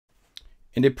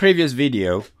In the previous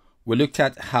video, we looked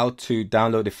at how to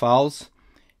download the files,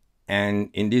 and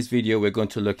in this video we're going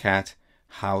to look at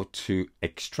how to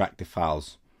extract the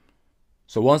files.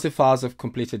 So once the files have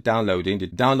completed downloading, the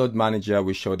download manager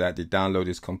will show that the download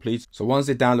is complete. So once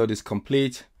the download is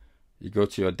complete, you go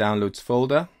to your downloads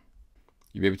folder.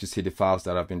 You'll be able to see the files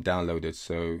that have been downloaded.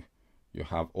 So you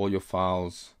have all your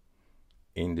files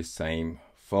in the same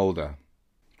folder.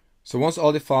 So once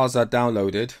all the files are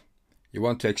downloaded, you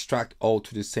want to extract all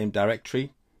to the same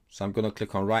directory. So I'm going to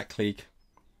click on right click,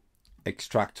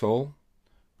 extract all.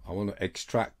 I want to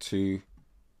extract to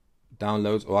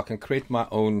downloads, or I can create my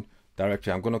own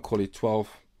directory. I'm going to call it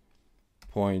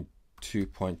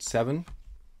 12.2.7.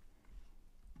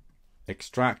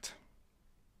 Extract,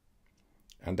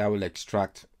 and that will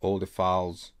extract all the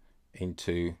files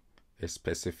into a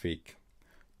specific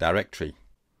directory.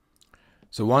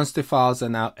 So once the files are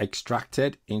now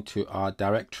extracted into our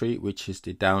directory, which is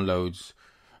the downloads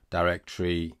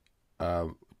directory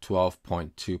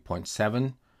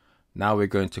 12.2.7, now we're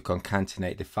going to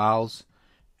concatenate the files.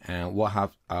 And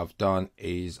what I've done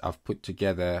is I've put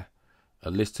together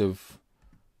a list of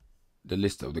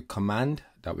the command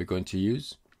that we're going to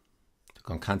use to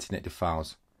concatenate the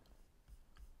files.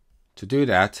 To do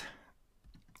that,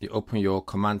 you open your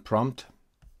command prompt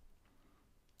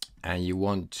and you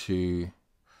want to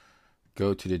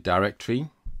go to the directory,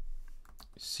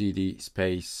 cd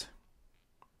space,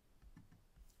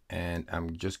 and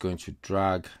I'm just going to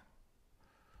drag the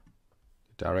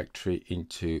directory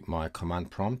into my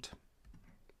command prompt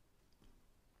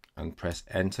and press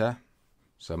enter.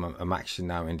 So I'm actually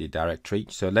now in the directory.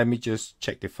 So let me just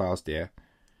check the files there.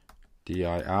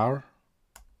 dir,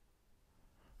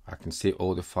 I can see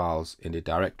all the files in the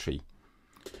directory.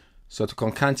 So to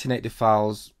concatenate the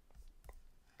files,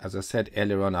 as I said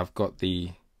earlier on, I've got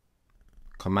the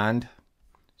command.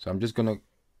 So I'm just going to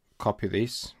copy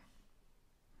this,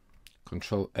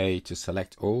 Control A to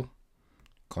select all,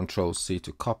 Control C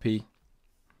to copy,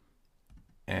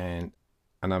 and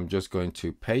I'm just going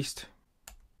to paste,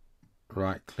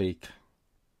 right click,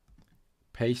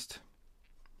 paste,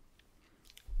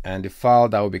 and the file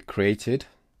that will be created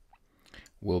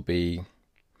will be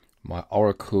my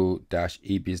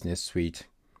Oracle-eBusiness Suite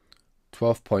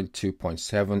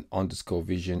 12.2.7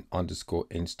 _vision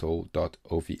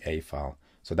 _install.ova file.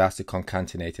 So that's the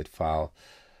concatenated file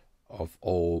of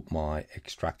all my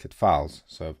extracted files.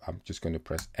 So I'm just going to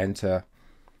press enter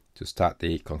to start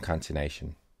the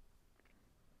concatenation.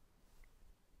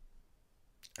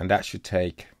 And that should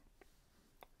take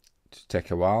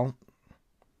a while.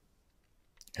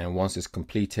 And once it's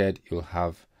completed, you'll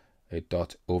have a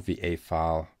 .ova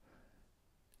file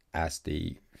as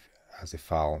the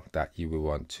file that you will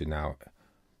want to now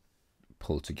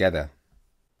pull together.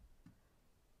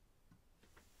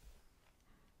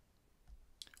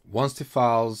 Once the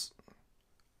files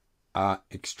are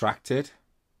extracted,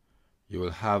 you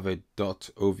will have a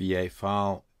 .ova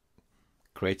file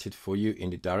created for you in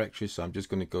the directory. So I'm just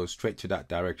going to go straight to that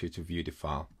directory to view the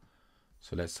file.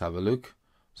 So let's have a look.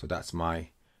 So that's my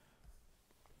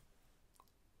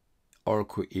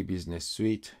Oracle eBusiness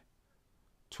Suite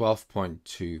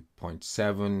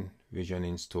 12.2.7 Vision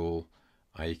Install.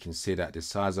 You can see that the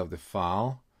size of the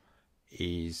file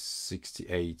is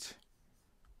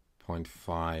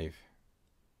 68.5.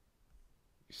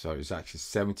 Sorry, it's actually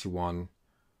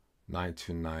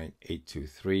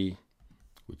 71,929,823,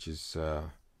 which is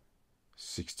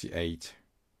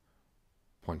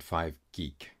 68.5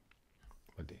 gig.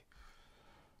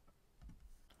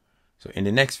 So in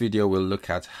the next video, we'll look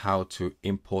at how to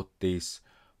import this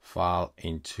file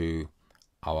into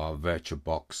our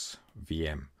VirtualBox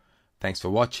VM. Thanks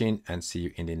for watching, and see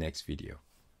you in the next video.